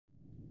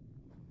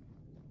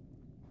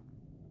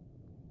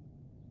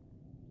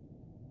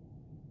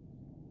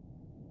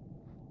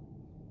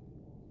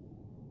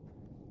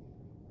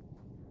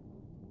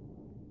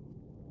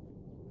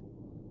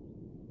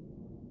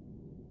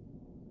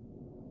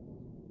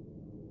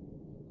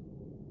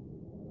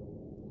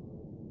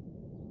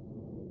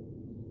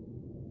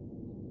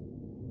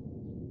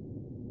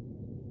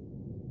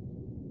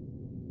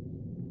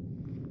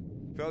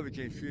probably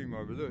can't see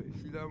anymore, but look,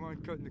 you see that one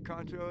cutting the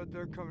contrail out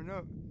there coming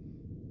up?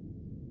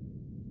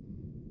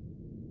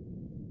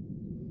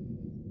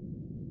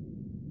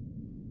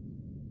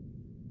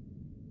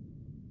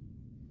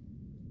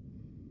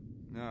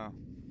 Now,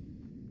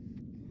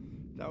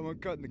 that one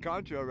cutting the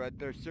contrail right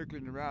there,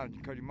 circling around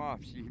to cut him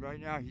off. See, right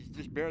now, he's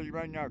just barely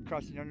right now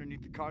crossing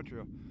underneath the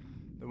contrail.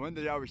 The one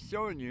that I was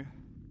showing you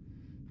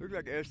looked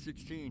like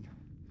F-16.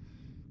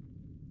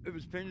 It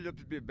was painted up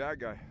to be a bad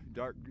guy.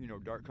 Dark, you know,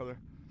 dark color.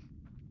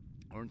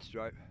 Orange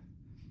stripe.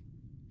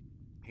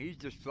 He's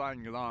just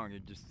flying along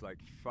at just like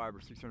 500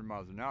 or 600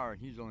 miles an hour, and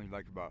he's only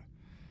like about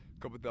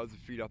a couple thousand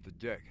feet off the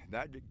deck.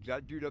 That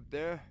dude up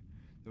there,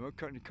 the one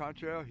cutting the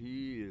contrail,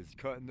 he is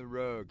cutting the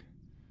rug.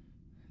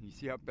 You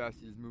see how fast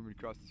he's moving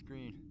across the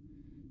screen.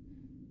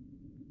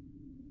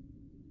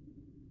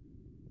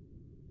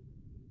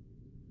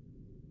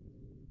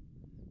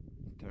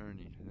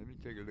 Turning. Let me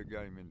take a look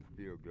at him in the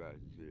field glasses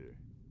here.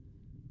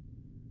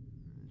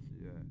 Let me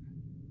see that.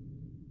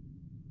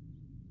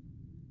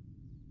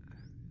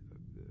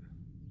 Up there.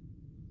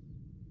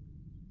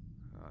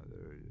 Ah,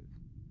 there he is.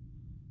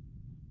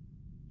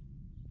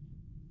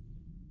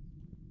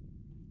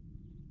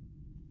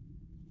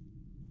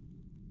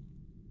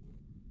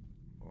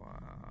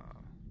 Wow.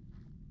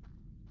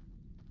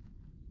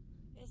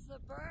 It's the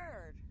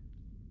bird.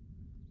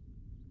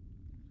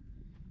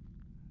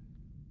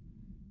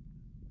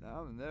 That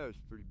one there is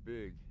pretty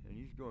big, and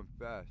he's going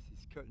fast.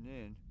 He's cutting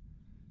in.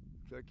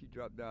 Looks like he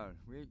dropped down.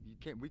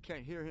 We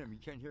can't hear him. You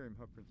can't hear him,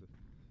 huh, Princess?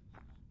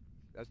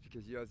 That's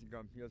because he hasn't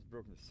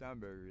broken the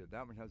sound barrier yet.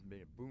 That one hasn't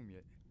made a boom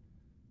yet.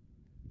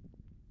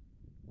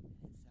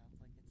 It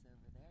sounds like it's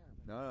over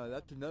there. No,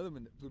 that's another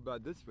one that flew by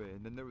this way,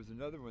 and then there was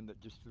another one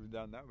that just flew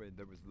down that way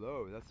that was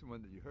low. That's the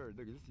one that you heard.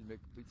 Look at this, he made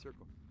a complete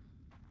circle.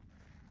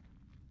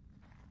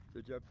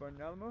 Did you have fun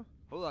in Alamo?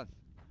 Hold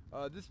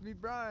on. This is me,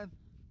 Brian.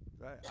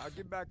 Right, I'll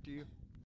get back to you.